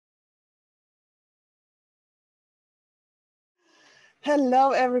Hello,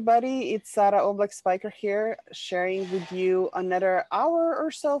 everybody. It's Sarah Oblak Spiker here, sharing with you another hour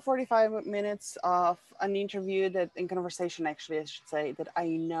or so, 45 minutes of an interview in conversation, actually, I should say, that I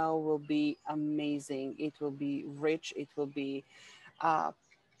know will be amazing. It will be rich, it will be uh,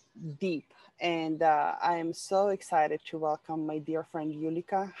 deep. And I am so excited to welcome my dear friend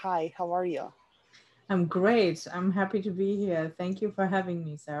Julika. Hi, how are you? I'm great. I'm happy to be here. Thank you for having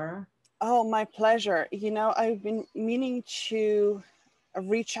me, Sarah. Oh, my pleasure. I've been meaning to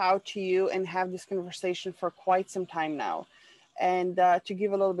reach out to you and have this conversation for quite some time now. And to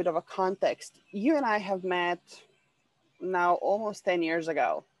give a little bit of a context, you and I have met now almost 10 years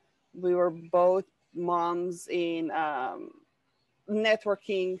ago. We were both moms in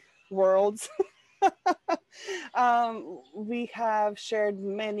networking worlds. We have shared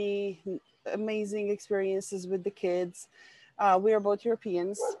many amazing experiences with the kids. We are both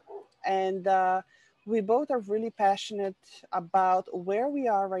Europeans, and we both are really passionate about where we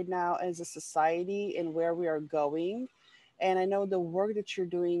are right now as a society and where we are going. And I know the work that you're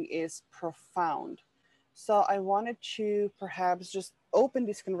doing is profound. So I wanted to perhaps just open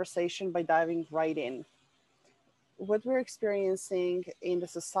this conversation by diving right in. What we're experiencing in the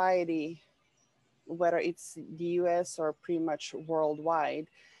society, whether it's the US or pretty much worldwide,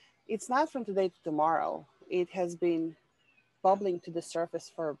 it's not from today to tomorrow. It has been bubbling to the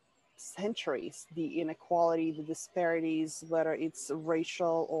surface for centuries. The inequality, the disparities, whether it's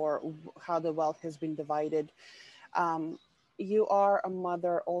racial or how the wealth has been divided. Um, you are a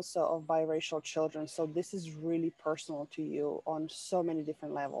mother also of biracial children, so this is really personal to you on so many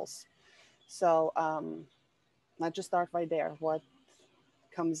different levels. So let's just start right there. What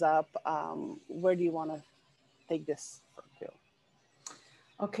comes up? Where do you want to take this to?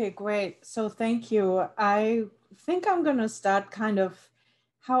 Okay, great. So thank you. I think I'm going to start kind of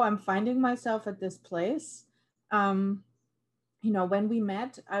how I'm finding myself at this place. Um, when we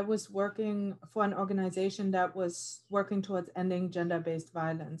met, I was working for an organization that was working towards ending gender-based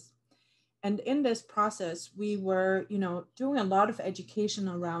violence. And in this process, we were, doing a lot of education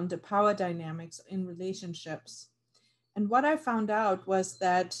around the power dynamics in relationships. And what I found out was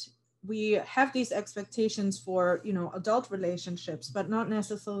that we have these expectations for, adult relationships, but not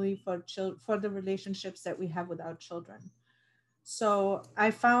necessarily for the relationships that we have with our children. So I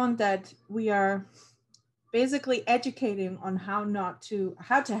found that we are basically educating on how to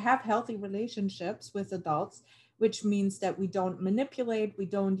have healthy relationships with adults, which means that we don't manipulate, we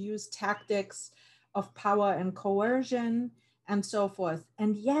don't use tactics of power and coercion and so forth.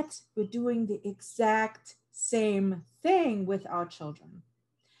 And yet we're doing the exact same thing with our children.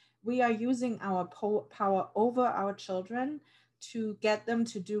 We are using our power over our children to get them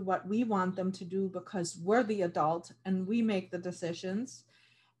to do what we want them to do because we're the adult and we make the decisions.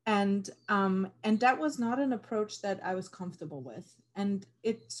 And that was not an approach that I was comfortable with, and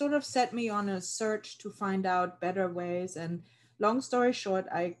it sort of set me on a search to find out better ways. And long story short,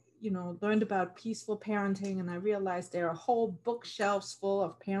 I learned about peaceful parenting, and I realized there are whole bookshelves full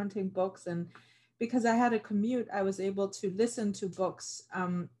of parenting books. And because I had a commute, I was able to listen to books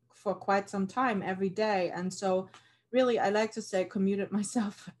for quite some time every day. And so really, I like to say, commuted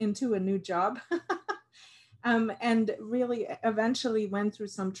myself into a new job. And really eventually went through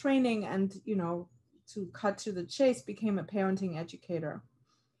some training, and to cut to the chase, became a parenting educator.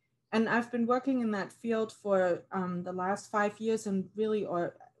 And I've been working in that field for the last 5 years, and really,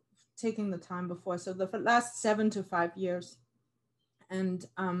 or taking the time before, so the last 7 to 5 years. And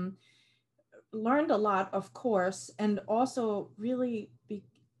learned a lot, of course, and also really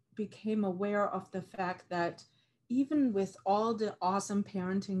became aware of the fact that even with all the awesome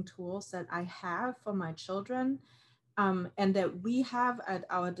parenting tools that I have for my children, and that we have at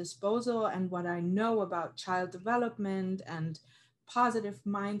our disposal, and what I know about child development and positive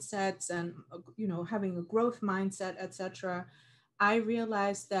mindsets, and having a growth mindset, etc., I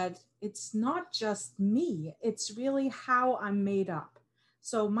realized that it's not just me, it's really how I'm made up.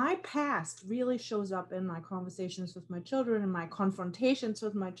 So my past really shows up in my conversations with my children and my confrontations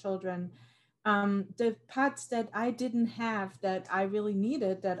with my children. The parts that I didn't have, that I really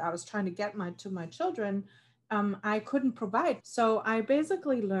needed, that I was trying to get to my children, I couldn't provide. So I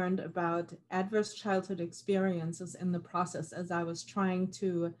basically learned about adverse childhood experiences in the process as I was trying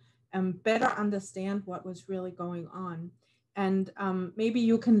to better understand what was really going on. And maybe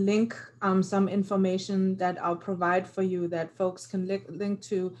you can link some information that I'll provide for you that folks can link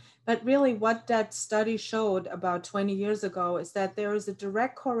to. But really, what that study showed about 20 years ago is that there is a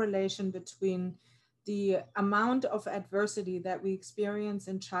direct correlation between the amount of adversity that we experience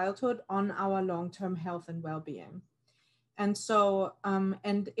in childhood on our long-term health and well-being. And so,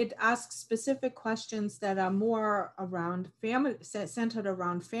 and it asks specific questions that are more around family, centered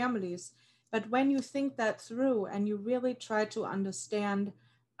around families. But when you think that through and you really try to understand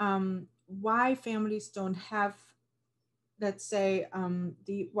why families don't have, let's say,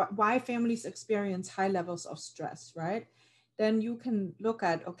 why families experience high levels of stress, right? Then you can look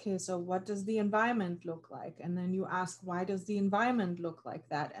at, okay, so what does the environment look like? And then you ask, why does the environment look like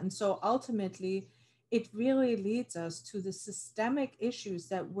that? And so ultimately, it really leads us to the systemic issues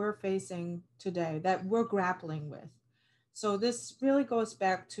that we're facing today, that we're grappling with. So this really goes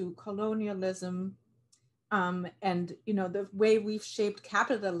back to colonialism, and the way we've shaped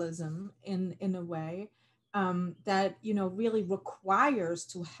capitalism in a way that really requires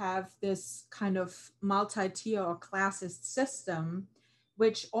to have this kind of multi-tier or classist system,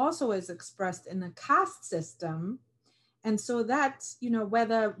 which also is expressed in a caste system. And so that's,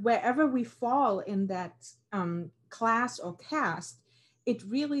 whether wherever we fall in that class or caste, it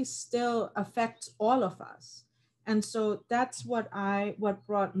really still affects all of us. And so that's what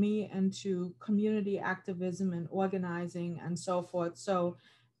brought me into community activism and organizing and so forth. So,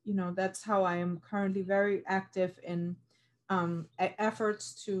 that's how I am currently very active in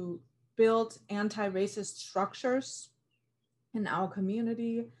efforts to build anti-racist structures in our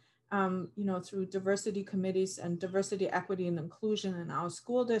community, through diversity committees and diversity, equity, and inclusion in our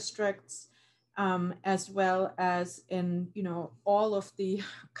school districts, as well as in, all of the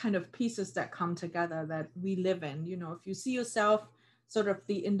kind of pieces that come together that we live in. If you see yourself sort of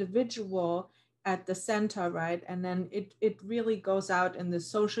the individual at the center, right? And then it really goes out in the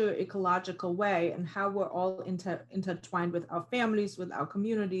socio-ecological way and how we're all intertwined with our families, with our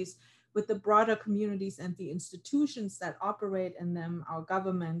communities, with the broader communities and the institutions that operate in them, our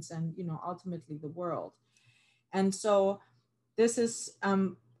governments, and ultimately the world. And so this is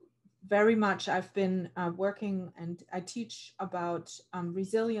very much, I've been working, and I teach about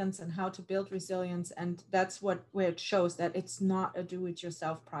resilience and how to build resilience, and that's where it shows that it's not a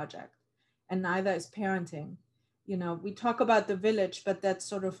do-it-yourself project, and neither is parenting. We talk about the village, but that's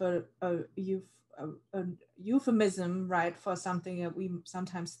sort of a euphemism, right, for something that we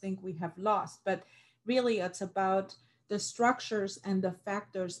sometimes think we have lost. But really, it's about the structures and the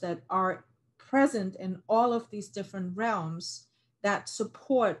factors that are present in all of these different realms that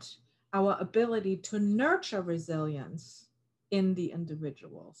support our ability to nurture resilience in the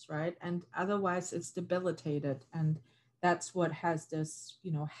individuals, right? And otherwise, it's debilitated. And that's what has this,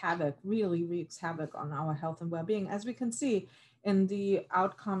 havoc, really wreaks havoc on our health and well-being, as we can see in the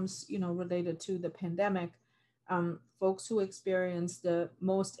outcomes, related to the pandemic. Folks who experience the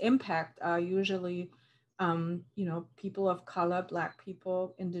most impact are usually, people of color, Black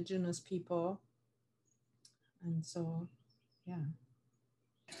people, Indigenous people. And so, yeah.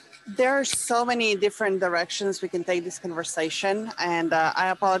 There are so many different directions we can take this conversation, and I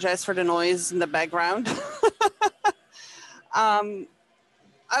apologize for the noise in the background.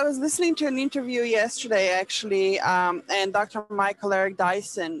 I was listening to an interview yesterday, actually, and Dr. Michael Eric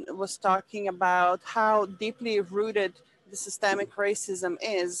Dyson was talking about how deeply rooted the systemic racism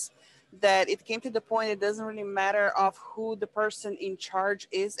is, that it came to the point it doesn't really matter of who the person in charge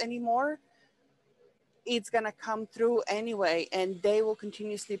is anymore. It's going to come through anyway, and they will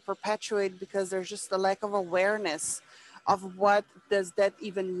continuously perpetuate because there's just a lack of awareness of what does that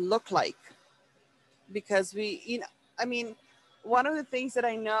even look like. Because I mean, one of the things that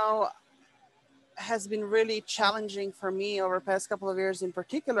I know has been really challenging for me over the past couple of years in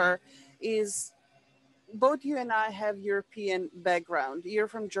particular is both you and I have European background. You're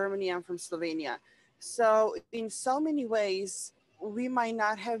from Germany, I'm from Slovenia. So in so many ways, we might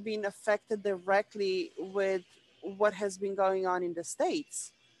not have been affected directly with what has been going on in the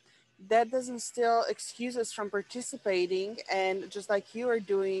States. That doesn't still excuse us from participating, and just like you are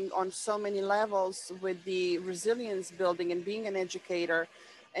doing on so many levels with the resilience building and being an educator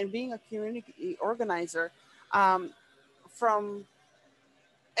and being a community organizer, um, from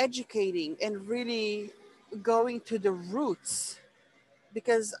educating and really going to the roots.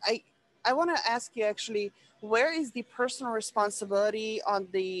 Because I want to ask you, actually, where is the personal responsibility on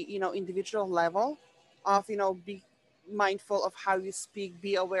the individual level of be mindful of how you speak,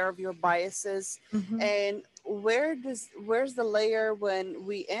 be aware of your biases, Mm-hmm. and where's the layer when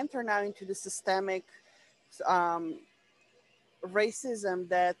we enter now into the systemic um, racism,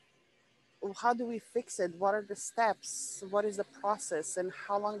 that how do we fix it? What are the steps? What is the process, and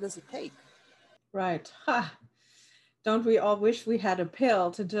how long does it take? Right. Ha. Don't we all wish we had a pill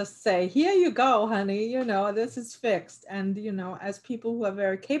to just say, here you go, honey, this is fixed. And, as people who are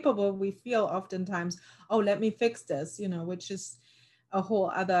very capable, we feel oftentimes, oh, let me fix this, which is a whole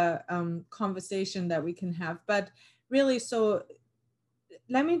other conversation that we can have. But really, so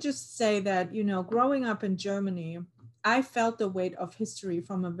let me just say that, you know, growing up in Germany, I felt the weight of history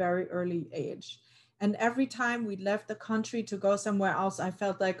from a very early age. And every time we left the country to go somewhere else, I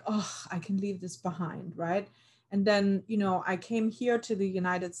felt like, oh, I can leave this behind, right? And then, you know, I came here to the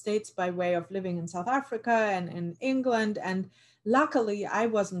United States by way of living in South Africa and in England. And luckily, I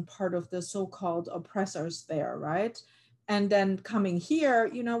wasn't part of the so called oppressors there, right? And then coming here,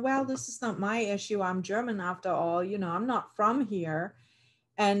 you know, well, this is not my issue. I'm German after all, you know, I'm not from here.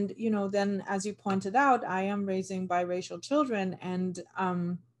 And you know, then as you pointed out, I am raising biracial children, and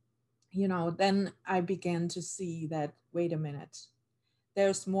you know, then I began to see that, wait a minute,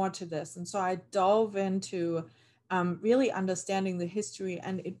 there's more to this. And so I dove into really understanding the history,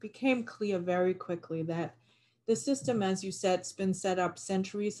 and it became clear very quickly that the system, as you said, has been set up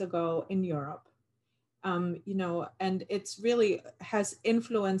centuries ago in Europe. You know, and it's really has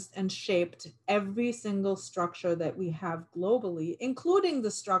influenced and shaped every single structure that we have globally, including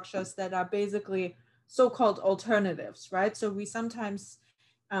the structures that are basically so-called alternatives, right? So we sometimes,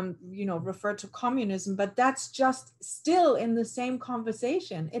 you know, refer to communism, but that's just still in the same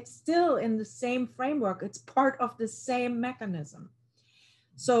conversation. It's still in the same framework. It's part of the same mechanism.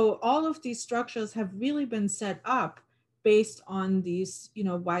 So all of these structures have really been set up based on these, you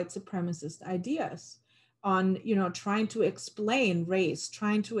know, white supremacist ideas, on, you know, trying to explain race,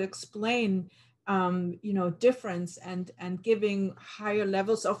 trying to explain, you know, difference, and giving higher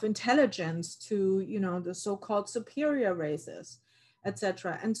levels of intelligence to, you know, the so-called superior races,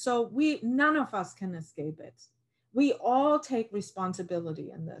 etc. And so none of us can escape it. We all take responsibility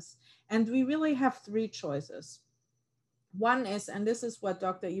in this, and we really have three choices. One is, and this is what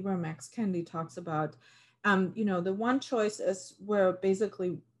Dr. Ibram X. Kendi talks about, you know, the one choice is we're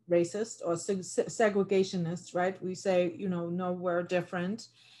basically racist or segregationists, right? We say, you know, no, we're different.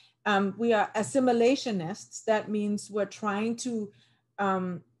 We are assimilationists. That means we're trying to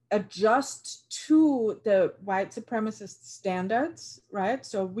adjust to the white supremacist standards, right?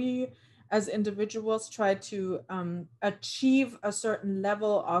 So we as individuals try to achieve a certain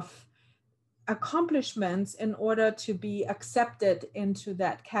level of accomplishments in order to be accepted into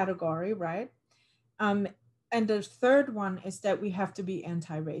that category, right? Um, and the third one is that we have to be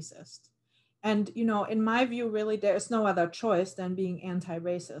anti-racist. And, you know, in my view, really, there is no other choice than being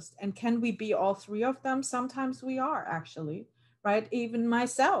anti-racist. And can we be all three of them? Sometimes we are, actually, right? Even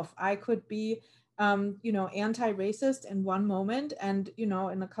myself, I could be, you know, anti-racist in one moment, and, you know,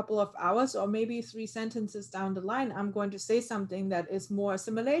 in a couple of hours or maybe three sentences down the line, I'm going to say something that is more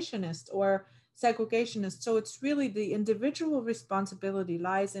assimilationist or segregationist. So it's really the individual responsibility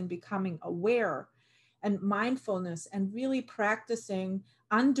lies in becoming aware and mindfulness and really practicing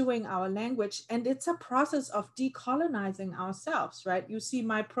undoing our language. And it's a process of decolonizing ourselves, right? You see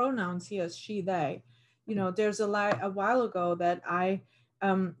my pronouns here as she, they. You know, there's a while ago that I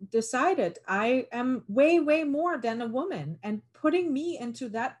decided I am way, way more than a woman. And putting me into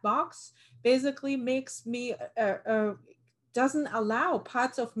that box basically makes me, doesn't allow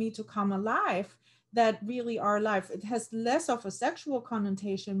parts of me to come alive that really are alive. It has less of a sexual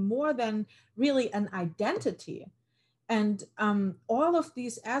connotation, more than really an identity. And all of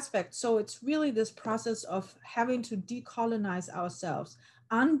these aspects. So it's really this process of having to decolonize ourselves,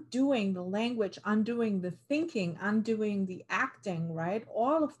 undoing the language, undoing the thinking, undoing the acting, right?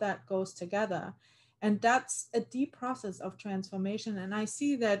 All of that goes together. And that's a deep process of transformation. And I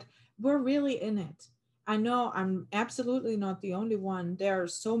see that we're really in it. I know I'm absolutely not the only one. There are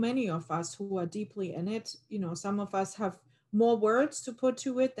so many of us who are deeply in it. You know, some of us have more words to put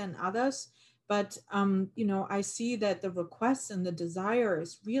to it than others. But, you know, I see that the request and the desire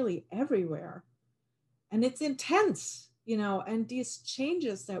is really everywhere. And it's intense, you know, and these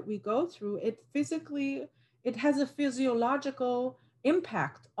changes that we go through, it has a physiological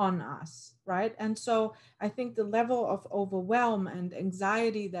impact on us, right? And so I think the level of overwhelm and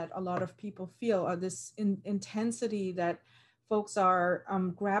anxiety that a lot of people feel, or this intensity that folks are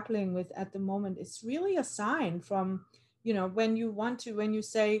grappling with at the moment, is really a sign from, you know, when you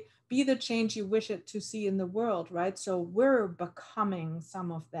say, be the change you wish it to see in the world, right? So we're becoming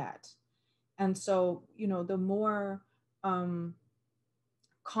some of that. And so, you know, the more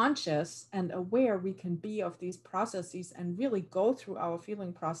conscious and aware we can be of these processes and really go through our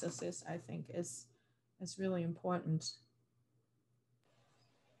feeling processes, I think is really important.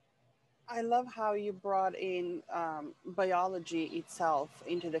 I love how you brought in biology itself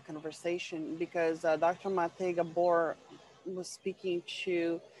into the conversation, because Dr. Mate Gabor was speaking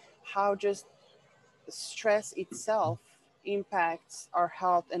to how just stress itself impacts our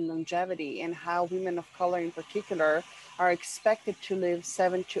health and longevity, and how women of color in particular are expected to live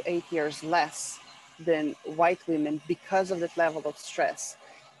 7 to 8 years less than white women because of that level of stress.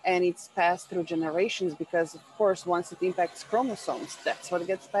 And it's passed through generations because, of course, once it impacts chromosomes, that's what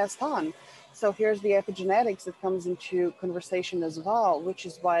gets passed on. So here's the epigenetics that comes into conversation as well, which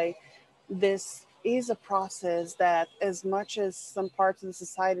is why this is a process that, as much as some parts of the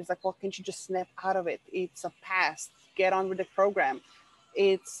society is like, well, can't you just snap out of it? It's a past, get on with the program.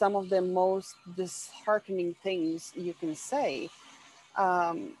 It's some of the most disheartening things you can say.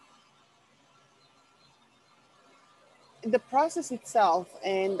 Um, the process itself,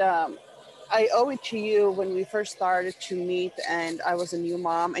 and I owe it to you when we first started to meet, and I was a new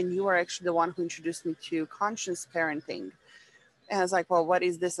mom, and you were actually the one who introduced me to conscious parenting. And I was like, well, what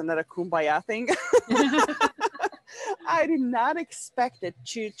is this? Another kumbaya thing? I did not expect it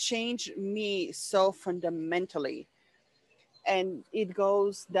to change me so fundamentally. And it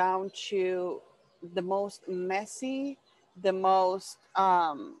goes down to the most messy, the most,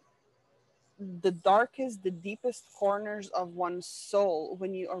 the darkest, the deepest corners of one's soul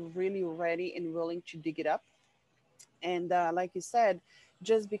when you are really ready and willing to dig it up. And like you said,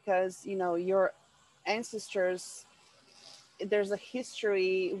 just because, you know, your ancestors, there's a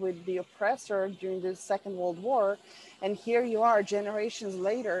history with the oppressor during the Second World War, and here you are generations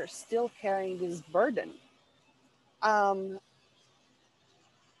later still carrying this burden. um,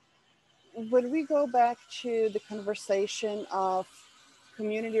 when we go back to the conversation of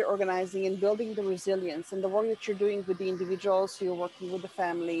community organizing and building the resilience and the work that you're doing with the individuals, you're working with the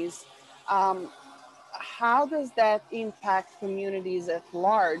families, um, how does that impact communities at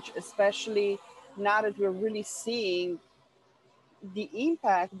large, especially now that we're really seeing the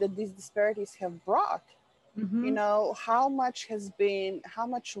impact that these disparities have brought? You Mm-hmm. know, how much has been, how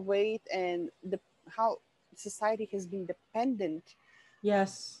much weight and the, how society has been dependent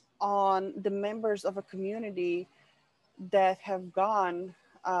Yes. on the members of a community that have gone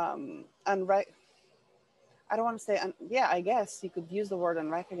unre- I don't want to say yeah, I guess you could use the word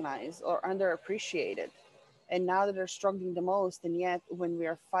unrecognized or underappreciated. And now that they're struggling the most, and yet when we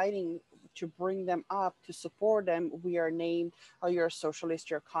are fighting to bring them up, to support them, we are named, oh, you're a socialist,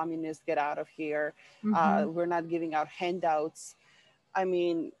 you're a communist, get out of here. Mm-hmm. We're not giving out handouts. I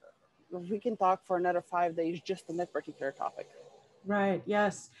mean, we can talk for another 5 days just on that particular topic. Right.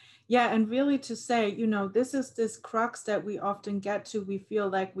 Yes. Yeah. And really to say, this is this crux that we often get to. We feel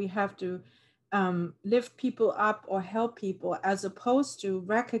like we have to lift people up or help people, as opposed to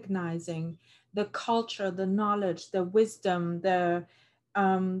recognizing the culture, the knowledge, the wisdom, the,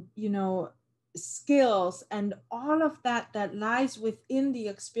 skills, and all of that that lies within the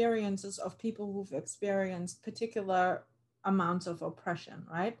experiences of people who've experienced particular amounts of oppression,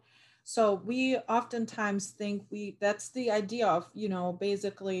 right? So we oftentimes think that's the idea of,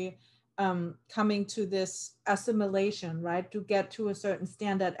 basically coming to this assimilation, right? To get to a certain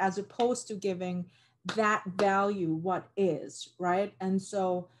standard, as opposed to giving that value what is, right? And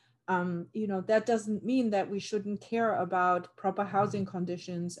so, that doesn't mean that we shouldn't care about proper housing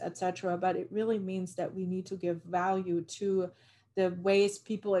conditions, etc. But it really means that we need to give value to the ways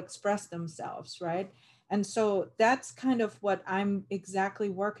people express themselves, right? And so that's kind of what I'm exactly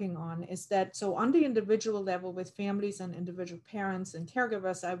working on, is that, so on the individual level with families and individual parents and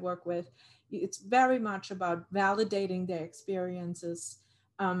caregivers I work with, it's very much about validating their experiences,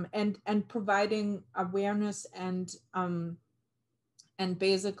 and providing awareness and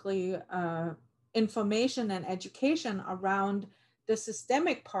basically information and education around the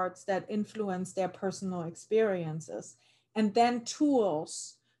systemic parts that influence their personal experiences, and then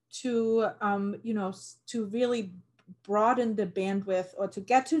tools to to really broaden the bandwidth, or to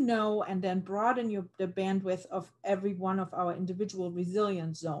get to know and then broaden the bandwidth of every one of our individual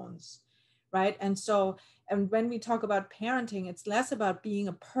resilience zones, right? And so, and when we talk about parenting, it's less about being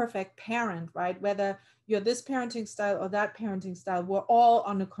a perfect parent, right? Whether you're this parenting style or that parenting style, we're all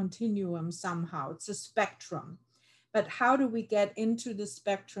on a continuum somehow. It's a spectrum. But how do we get into the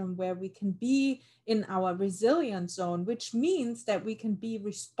spectrum where we can be in our resilience zone, which means that we can be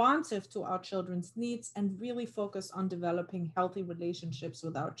responsive to our children's needs and really focus on developing healthy relationships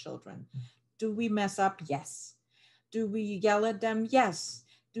with our children? Do we mess up? Yes. Do we yell at them? Yes.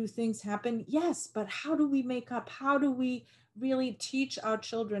 Do things happen? Yes. But how do we make up? How do we really teach our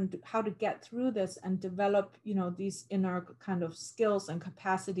children how to get through this and develop, these inner kind of skills and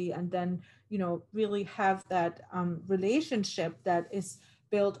capacity, and then, really have that relationship that is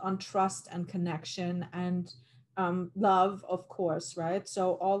built on trust and connection and love, of course, right?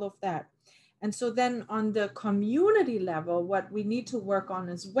 So all of that. And so then on the community level, what we need to work on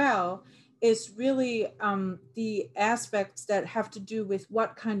as well is really the aspects that have to do with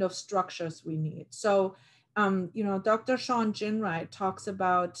what kind of structures we need. So Dr. Sean Ginwright talks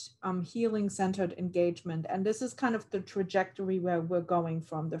about healing-centered engagement, and this is kind of the trajectory where we're going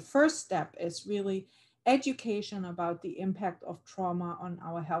from. The first step is really education about the impact of trauma on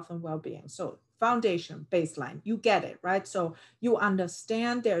our health and well-being. So foundation, baseline, you get it, right? So you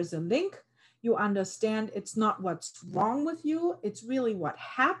understand there's a link. You understand it's not what's wrong with you. It's really what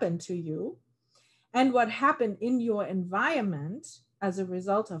happened to you and what happened in your environment as a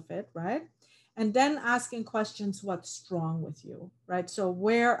result of it, right? And then asking questions, what's wrong with you, right? So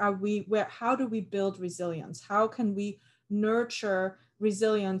where are we, how do we build resilience? How can we nurture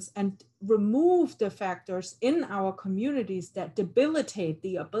resilience and remove the factors in our communities that debilitate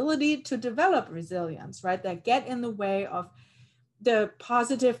the ability to develop resilience, right? That get in the way of the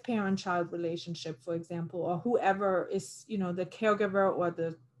positive parent-child relationship, for example, or whoever is, the caregiver or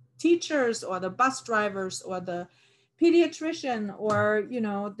the teachers or the bus drivers or the pediatrician or,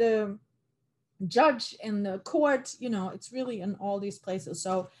 the judge in the court, it's really in all these places.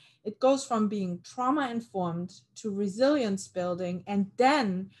 So it goes from being trauma informed to resilience building and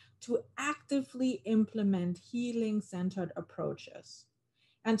then to actively implement healing centered approaches.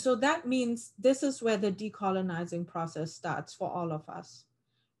 And so that means this is where the decolonizing process starts for all of us,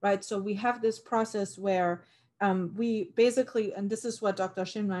 right? So we have this process where we basically, and this is what Dr.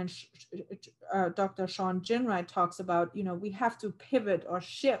 Dr. Sean Ginwright talks about, we have to pivot or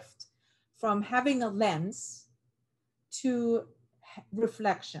shift from having a lens to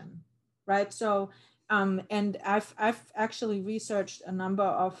reflection, right? So, and I've actually researched a number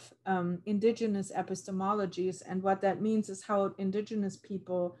of indigenous epistemologies, and what that means is how indigenous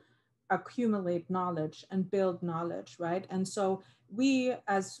people accumulate knowledge and build knowledge, right? And so we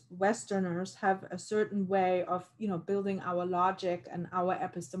as Westerners have a certain way of, building our logic and our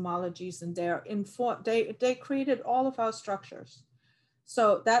epistemologies, and they created all of our structures.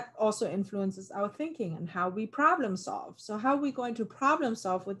 So that also influences our thinking and how we problem solve. So how are we going to problem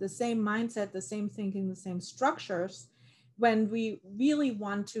solve with the same mindset, the same thinking, the same structures, when we really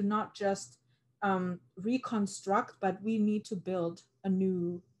want to not just reconstruct, but we need to build a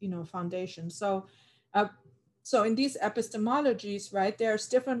new, foundation. So, so in these epistemologies, right, there's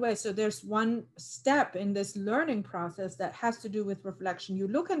different ways. So there's one step in this learning process that has to do with reflection. You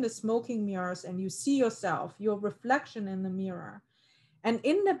look in the smoking mirrors and you see yourself, your reflection in the mirror. And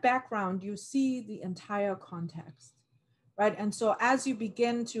in the background, you see the entire context, right? And so as you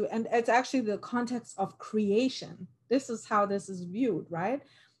begin to, and it's actually the context of creation, this is how this is viewed, right?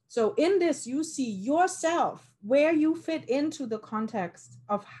 So in this, you see yourself, where you fit into the context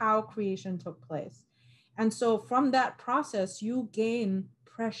of how creation took place. And so from that process, you gain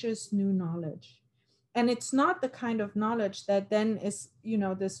precious new knowledge. And it's not the kind of knowledge that then is,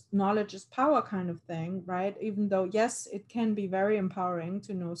 this knowledge is power kind of thing, right? Even though, yes, it can be very empowering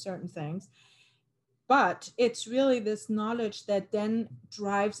to know certain things, but it's really this knowledge that then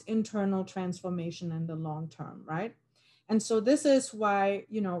drives internal transformation in the long term, right? And so this is why,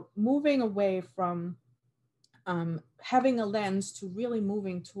 moving away from having a lens to really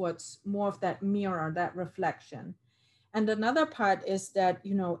moving towards more of that mirror, that reflection. And another part is that,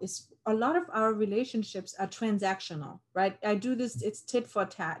 is a lot of our relationships are transactional, right? I do this, it's tit for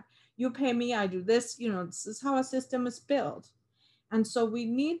tat. You pay me, I do this, this is how a system is built. And so we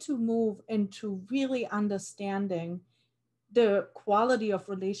need to move into really understanding the quality of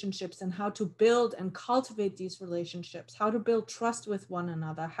relationships and how to build and cultivate these relationships, how to build trust with one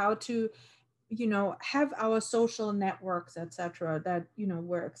another, how to, have our social networks, etc., that,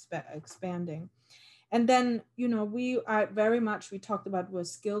 we're expanding. And then, we are very much, we talked about we're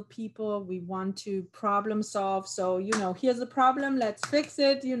skilled people. We want to problem solve. So, here's a problem, let's fix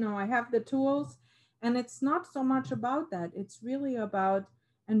it. I have the tools. And it's not so much about that. It's really about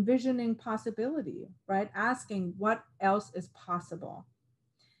envisioning possibility, right? Asking what else is possible.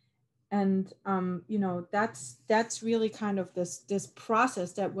 And, that's really kind of this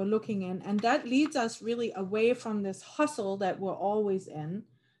process that we're looking in. And that leads us really away from this hustle that we're always in,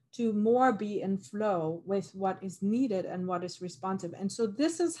 to more be in flow with what is needed and what is responsive. And so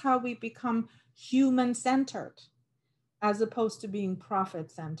this is how we become human-centered as opposed to being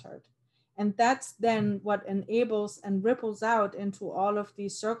profit-centered. And that's then what enables and ripples out into all of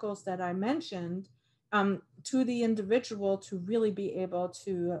these circles that I mentioned, to the individual to really be able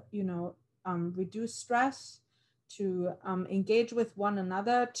to, reduce stress, to engage with one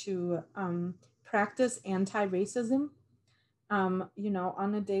another, to practice anti-racism,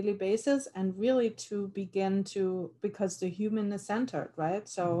 on a daily basis, and really to begin to, because the human is centered, right?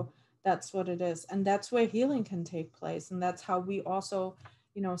 So that's what it is. And that's where healing can take place. And that's how we also,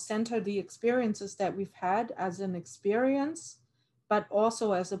 center the experiences that we've had as an experience, but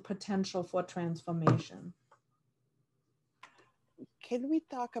also as a potential for transformation. Can we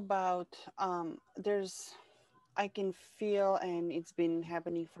talk about there's I can feel, and it's been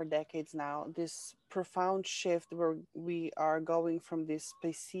happening for decades now, this profound shift where we are going from this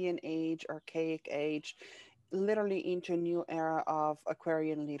Piscean age, archaic age, literally into a new era of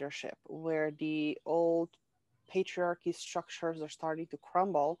Aquarian leadership, where the old patriarchy structures are starting to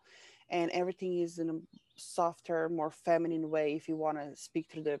crumble and everything is in a softer, more feminine way, if you want to speak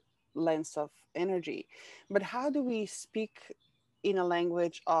through the lens of energy. But how do we speak in a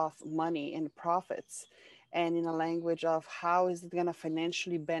language of money and profits, and in a language of how is it going to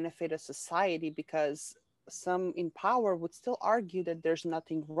financially benefit a society? Because some in power would still argue that there's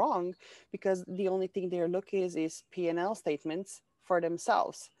nothing wrong, because the only thing they're looking is P&L statements for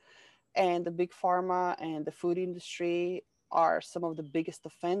themselves. And the big pharma and the food industry are some of the biggest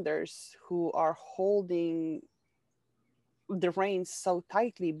offenders who are holding the reins so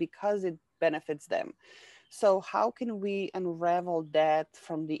tightly because it benefits them. So how can we unravel that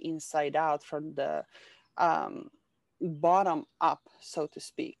from the inside out, from the um, bottom up, so to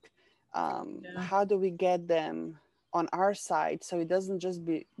speak? Yeah. How do we get them on our side so it doesn't just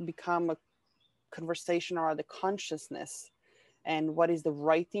become a conversation around the consciousness and what is the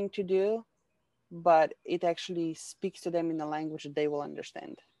right thing to do, but it actually speaks to them in a language that they will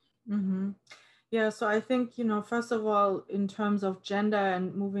understand? Mm-hmm. Yeah, so I think, first of all, in terms of gender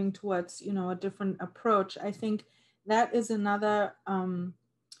and moving towards, a different approach, I think that is another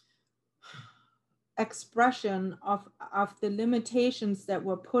expression of the limitations that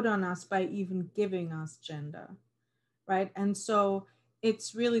were put on us by even giving us gender, right? And so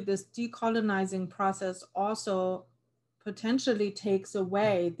it's really this decolonizing process also potentially takes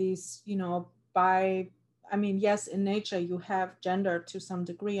away these, by, I mean, yes, in nature you have gender to some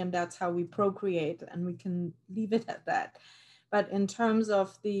degree, and that's how we procreate, and we can leave it at that. But in terms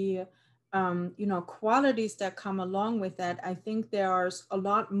of the qualities that come along with that, I think there are a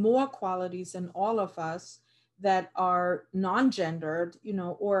lot more qualities in all of us that are non-gendered,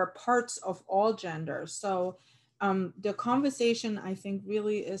 or parts of all genders. So the conversation, I think,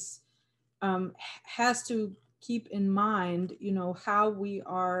 really is has to keep in mind, how we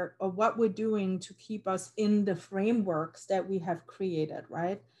are or what we're doing to keep us in the frameworks that we have created,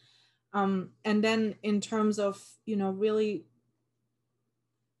 right? And then in terms of, really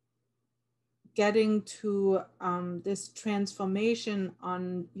getting to this transformation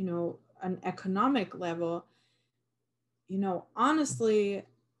on, an economic level, honestly,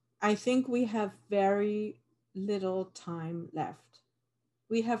 I think we have very little time left.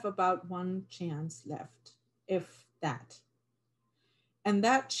 We have about one chance left, if that. And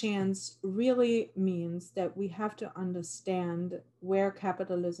that chance really means that we have to understand where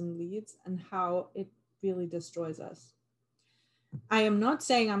capitalism leads and how it really destroys us. I am not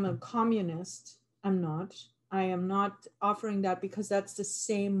saying I'm a communist. I'm not. I am not offering that, because that's the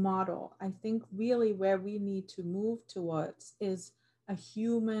same model. I think really where we need to move towards is a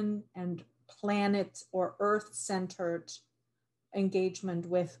human and planet or earth centered engagement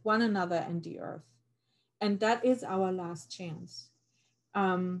with one another and the earth. And that is our last chance.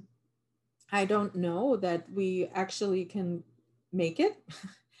 Um, I don't know that we actually can make it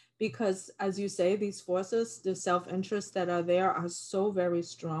because, as you say, these forces, the self interests that are there, are so very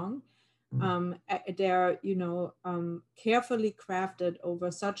strong. They're, carefully crafted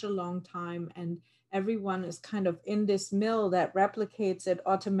over such a long time, and everyone is kind of in this mill that replicates it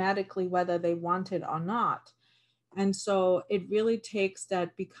automatically, whether they want it or not. And so it really takes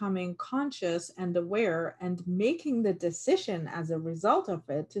that becoming conscious and aware and making the decision as a result of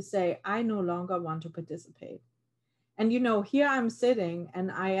it to say, I no longer want to participate. And, here I'm sitting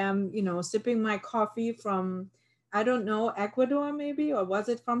and I am, sipping my coffee from, I don't know, Ecuador maybe, or was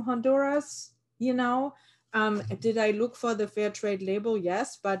it from Honduras? Did I look for the fair trade label?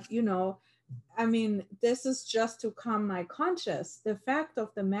 Yes. But, I mean, this is just to calm my conscience. The fact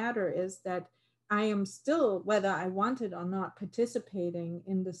of the matter is that I am still, whether I want it or not, participating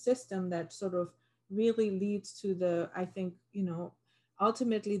in the system that sort of really leads to the, I think,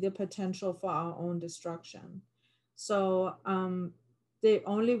 ultimately the potential for our own destruction. So the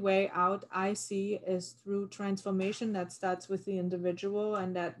only way out I see is through transformation that starts with the individual,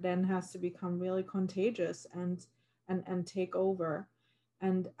 and that then has to become really contagious and take over.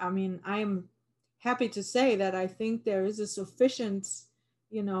 And I mean, I am happy to say that I think there is a sufficient,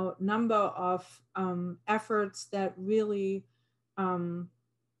 number of efforts that really um,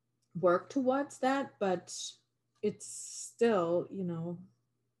 work towards that, but it's still,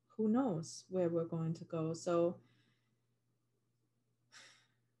 who knows where we're going to go. So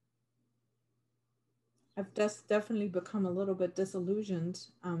I've just definitely become a little bit disillusioned,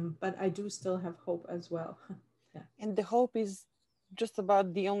 but I do still have hope as well. Yeah. And the hope is just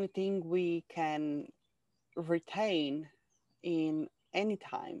about the only thing we can retain in any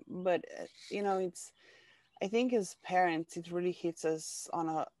time. But it's, I think as parents, it really hits us on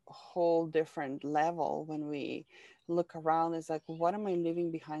a whole different level when we look around. It's like, what am I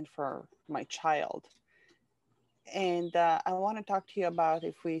leaving behind for my child? And I want to talk to you about,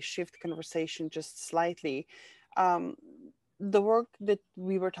 if we shift conversation just slightly, um, the work that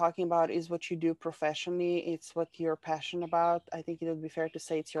we were talking about is what you do professionally. It's what you're passionate about. I think it would be fair to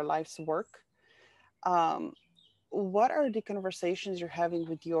say it's your life's work. Um, what are the conversations you're having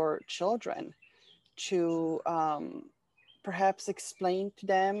with your children to perhaps explain to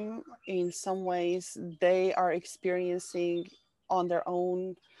them in some ways they are experiencing on their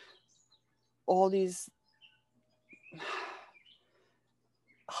own all these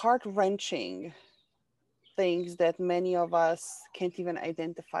heart wrenching things that many of us can't even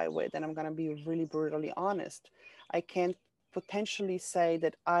identify with? And I'm going to be really brutally honest. I can't potentially say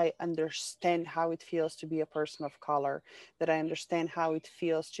that I understand how it feels to be a person of color, that I understand how it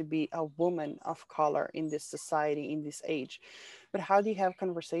feels to be a woman of color in this society, in this age. But how do you have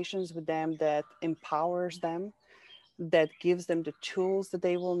conversations with them that empowers them, that gives them the tools that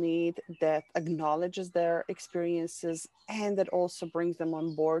they will need, that acknowledges their experiences, and that also brings them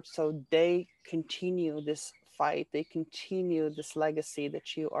on board so they continue this fight, they continue this legacy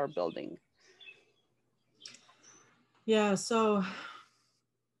that you are building? Yeah, so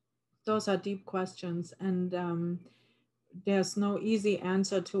those are deep questions, and there's no easy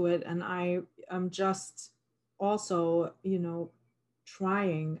answer to it. And I am just also,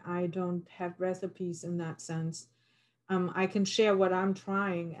 trying. I don't have recipes in that sense. I can share what I'm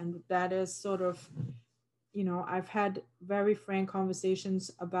trying, and that is sort of, I've had very frank conversations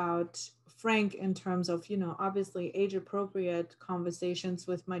about frank in terms of, obviously age appropriate conversations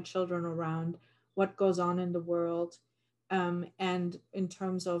with my children around what goes on in the world. And in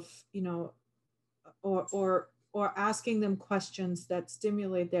terms of, or asking them questions that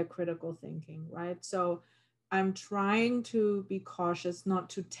stimulate their critical thinking, right? So I'm trying to be cautious not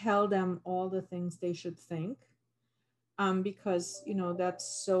to tell them all the things they should think, because that's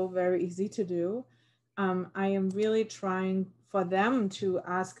so very easy to do. I am really trying for them to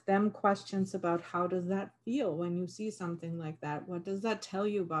ask them questions about how does that feel when you see something like that? What does that tell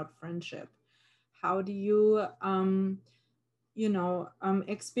you about friendship? How do you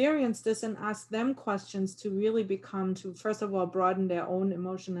experience this, and ask them questions to really become, to first of all broaden their own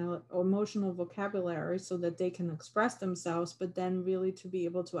emotional vocabulary so that they can express themselves, but then really to be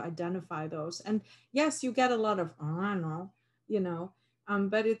able to identify those. And yes, you get a lot of, oh, I don't know, you know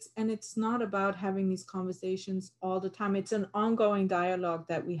but it's not about having these conversations all the time. It's an ongoing dialogue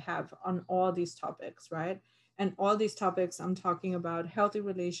that we have on all these topics, right? And all these topics, I'm talking about healthy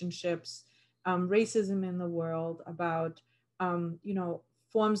relationships, racism in the world, about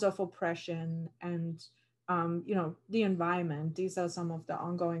forms of oppression, and the environment. These are some of the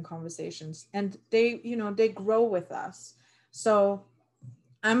ongoing conversations, and they grow with us. So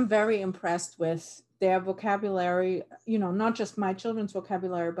I'm very impressed with their vocabulary, not just my children's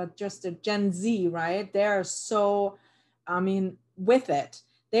vocabulary, but just the Gen Z, right? They're so, I mean, with it.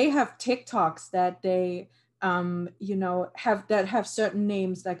 They have TikToks that they, have certain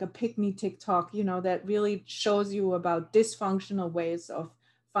names, like a pick me TikTok, that really shows you about dysfunctional ways of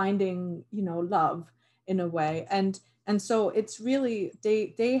finding, love in a way. And so it's really,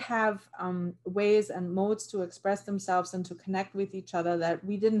 they have ways and modes to express themselves and to connect with each other that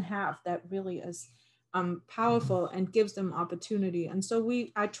we didn't have, that really is powerful and gives them opportunity. And so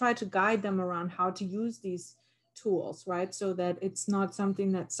I try to guide them around how to use these tools, right? So that it's not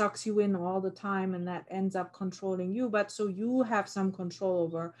something that sucks you in all the time and that ends up controlling you, but so you have some control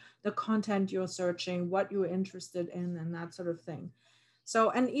over the content you're searching, what you're interested in, and that sort of thing. So,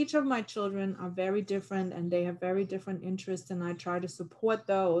 and each of my children are very different and they have very different interests, and I try to support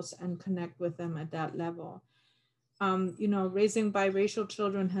those and connect with them at that level. Raising biracial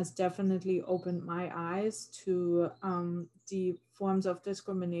children has definitely opened my eyes to the forms of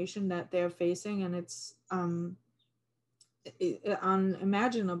discrimination that they're facing, and it's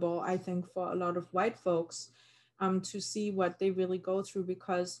unimaginable, I think, for a lot of white folks to see what they really go through,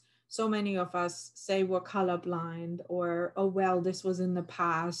 because so many of us say we're colorblind, or, oh, well, this was in the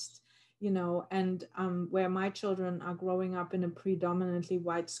past, and where my children are growing up in a predominantly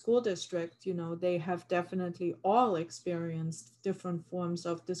white school district, they have definitely all experienced different forms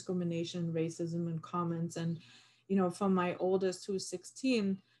of discrimination, racism, and comments. And, from my oldest, who's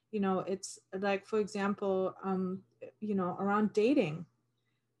 16, it's like, for example, around dating,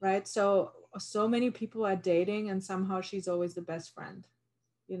 right? So many people are dating, and somehow she's always the best friend.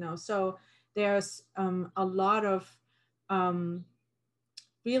 So there's a lot of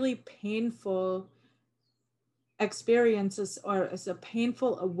really painful experiences, or as a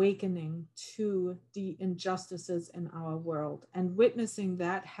painful awakening to the injustices in our world. And witnessing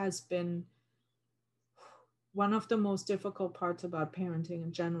that has been one of the most difficult parts about parenting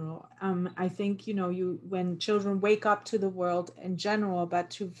in general. I think, you when children wake up to the world in general,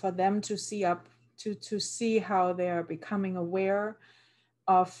 but for them to see up to see how they are becoming aware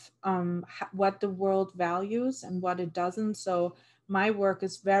of what the world values and what it doesn't. So my work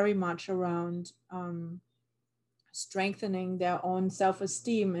is very much around strengthening their own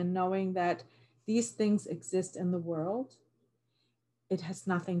self-esteem and knowing that these things exist in the world. It has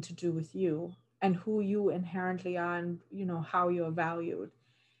nothing to do with you and who you inherently are, and how you're valued.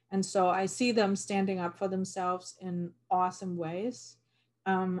 And so I see them standing up for themselves in awesome ways.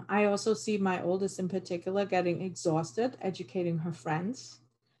 I also see my oldest in particular getting exhausted educating her friends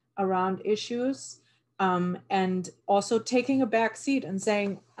around issues, and also taking a back seat and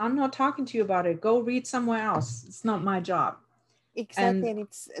saying, I'm not talking to you about it. Go read somewhere else. It's not my job. Exactly, And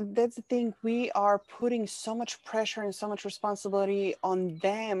and that's the thing. We are putting so much pressure and so much responsibility on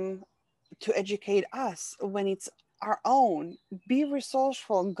them to educate us when it's our own. Be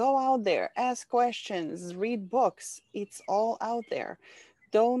resourceful, go out there, ask questions, read books. It's all out there.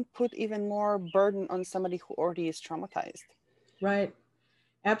 Don't put even more burden on somebody who already is traumatized. right,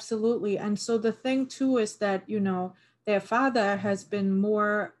 absolutely. And so the thing too is that, their father has been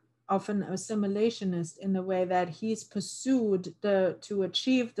more of an assimilationist in the way that he's pursued to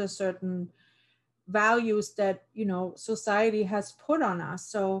achieve the certain values that, society has put on us.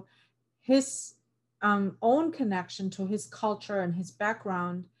 So his own connection to his culture and his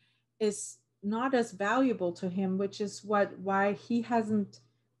background is not as valuable to him, which is why he hasn't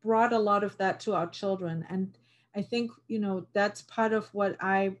brought a lot of that to our children. And I think, that's part of where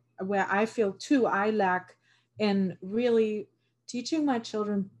I feel too I lack in really teaching my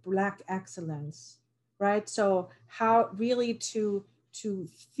children Black excellence, right? So how really to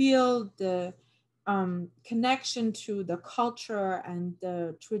feel the connection to the culture and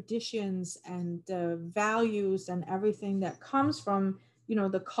the traditions and the values and everything that comes from,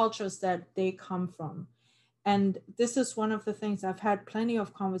 the cultures that they come from. And this is one of the things I've had plenty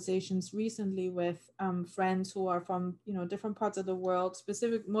of conversations recently with friends who are from, different parts of the world,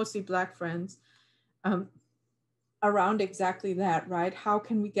 specific, mostly Black friends, um, around exactly that, right? How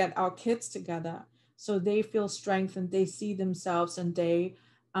can we get our kids together so they feel strengthened, they see themselves, and they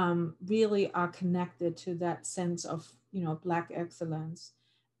really are connected to that sense of, Black excellence.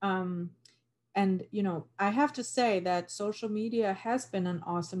 Um, and I have to say that social media has been an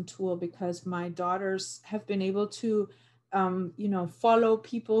awesome tool because my daughters have been able to follow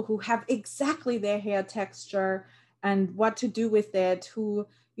people who have exactly their hair texture and what to do with it, who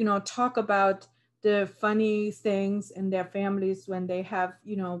talk about the funny things in their families when they have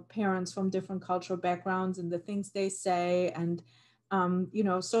parents from different cultural backgrounds and the things they say, and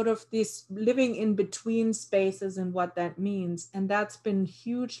sort of this living in between spaces and what that means. And that's been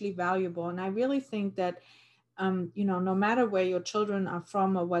hugely valuable. And I really think that, no matter where your children are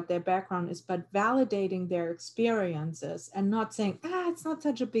from or what their background is, but validating their experiences and not saying, it's not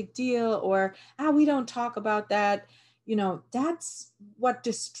such a big deal, or, we don't talk about that, that's what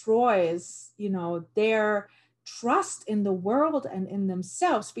destroys, their trust in the world and in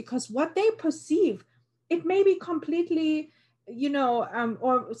themselves, because what they perceive, it may be completely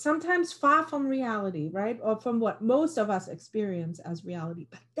or sometimes far from reality, right? Or from what most of us experience as reality,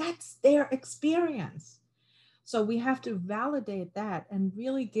 but that's their experience. So we have to validate that and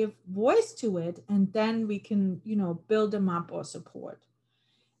really give voice to it. And then we can, build them up or support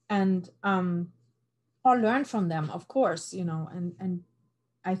and, or learn from them, of course, and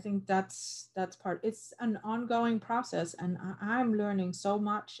I think that's part, it's an ongoing process. And I'm learning so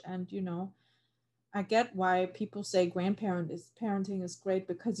much. And, I get why people say parenting is great,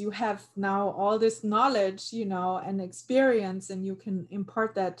 because you have now all this knowledge, and experience, and you can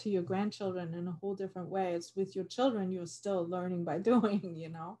impart that to your grandchildren in a whole different way. It's with your children, you're still learning by doing,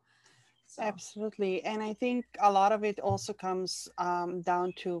 So, Absolutely. And I think a lot of it also comes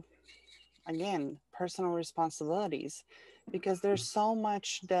down to, again, personal responsibilities, because there's so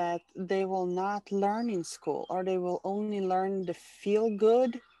much that they will not learn in school, or they will only learn the feel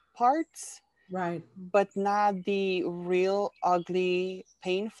good parts, right. but not the real ugly,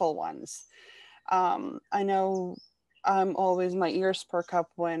 painful ones. I know I'm always, my ears perk up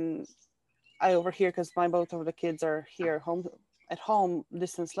when I overhear, because my both of the kids are here home at home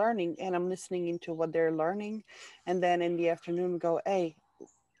distance learning, and I'm listening into what they're learning. And then in the afternoon go, hey,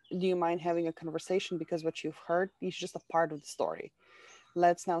 do you mind having a conversation, because what you've heard is just a part of the story.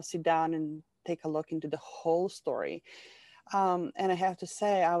 Let's now sit down and take a look into the whole story. And I have to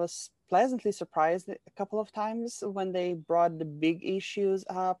say, I was pleasantly surprised a couple of times when they brought the big issues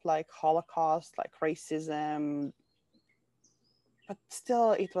up, like Holocaust, like racism, but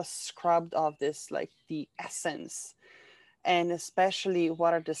still it was scrubbed of this, like the essence. And especially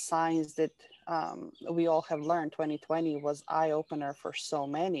what are the signs that we all have learned. 2020 was eye opener for so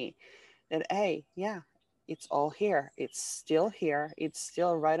many that, hey, yeah, it's all here. It's still here. It's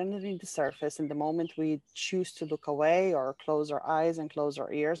still right underneath the surface. And the moment we choose to look away or close our eyes and close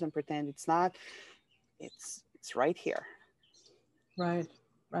our ears and pretend it's not, it's right here. Right,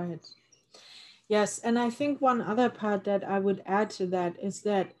 right. Yes, and I think one other part that I would add to that is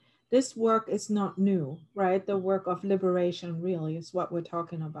that this work is not new, right? The work of liberation really is what we're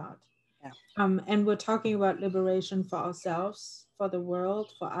talking about. Yeah. And we're talking about liberation for ourselves, for the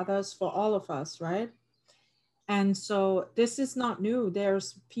world, for others, for all of us, right? And so this is not new.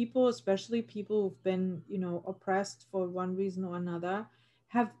 There's people, especially people who've been, oppressed for one reason or another,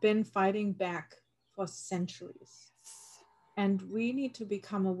 have been fighting back for centuries. And we need to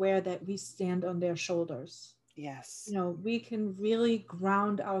become aware that we stand on their shoulders. Yes. We can really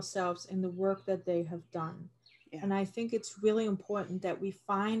ground ourselves in the work that they have done. Yeah. And I think it's really important that we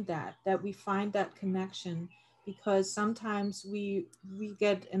find that connection, because sometimes we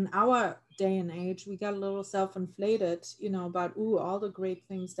get, in our day and age, we get a little self-inflated, about all the great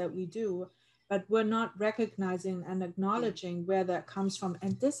things that we do, but we're not recognizing and Yeah. acknowledging where that comes from.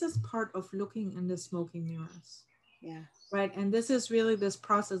 And this is part of looking in the smoking mirrors, Yeah. right? And this is really this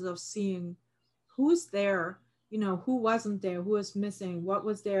process of seeing who's there, who wasn't there, who is missing, what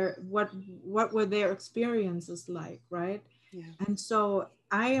was there, what were their experiences like, right? Yeah. And so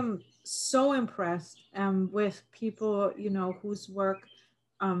I am so impressed with people, whose work,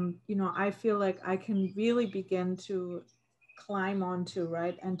 I feel like I can really begin to climb onto,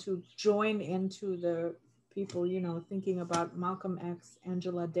 right? And to join into the people, thinking about Malcolm X,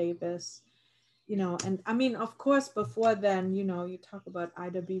 Angela Davis, and I mean, of course, before then, you talk about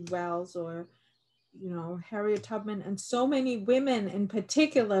Ida B. Wells, or Harriet Tubman, and so many women in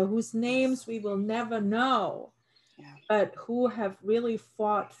particular whose names Yes. we will never know, Yeah. but who have really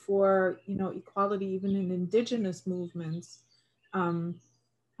fought for, equality even in indigenous movements.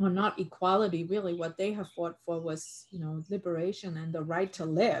 Well, not equality, really. What they have fought for was, liberation and the right to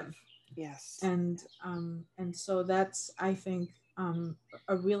live. Yes. And so that's, I think,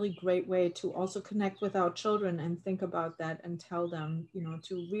 a really great way to also connect with our children and think about that and tell them,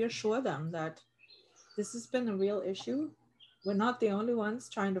 to reassure them that this has been a real issue. We're not the only ones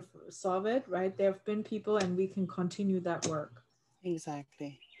trying to solve it, right? There have been people, and we can continue that work.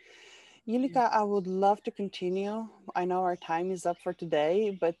 Exactly. Yeah. Yulika, I would love to continue. I know our time is up for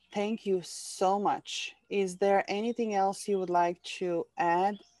today, but thank you so much. Is there anything else you would like to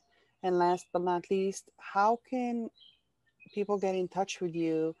add? And last but not least, how can people get in touch with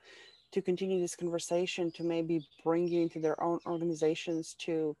you to continue this conversation, to maybe bring you into their own organizations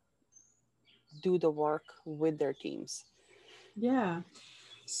to do the work with their teams? Yeah.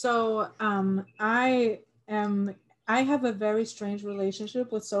 So am I have a very strange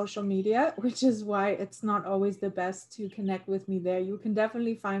relationship with social media, which is why it's not always the best to connect with me there. You can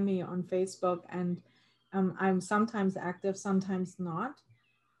definitely find me on Facebook, and I'm sometimes active, sometimes not.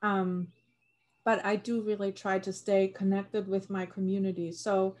 Um, but I do really try to stay connected with my community.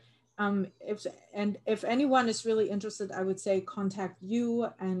 So if anyone is really interested, I would say contact you,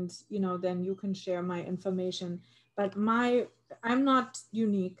 and then you can share my information. But I'm not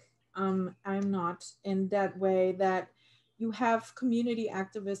unique. I'm not in that way, that you have community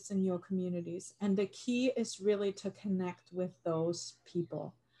activists in your communities, and the key is really to connect with those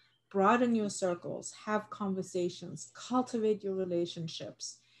people. Broaden your circles, have conversations, cultivate your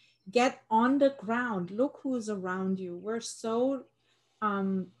relationships, get on the ground, look who's around you. We're so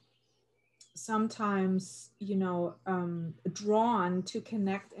um, sometimes, drawn to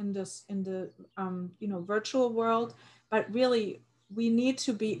connect in this, in the virtual world, but really we need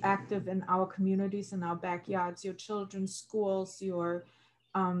to be active in our communities, in our backyards, your children's schools, your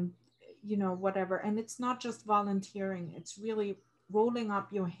um, whatever. And it's not just volunteering, it's really rolling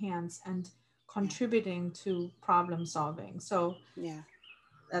up your hands and Yeah. contributing to problem solving. So Yeah.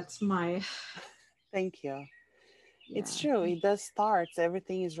 that's my Thank you. It's yeah. true. It does start.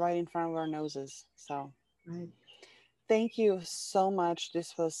 Everything is right in front of our noses. So Right. thank you so much.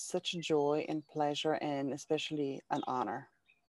 This was such a joy and pleasure, and especially an honor.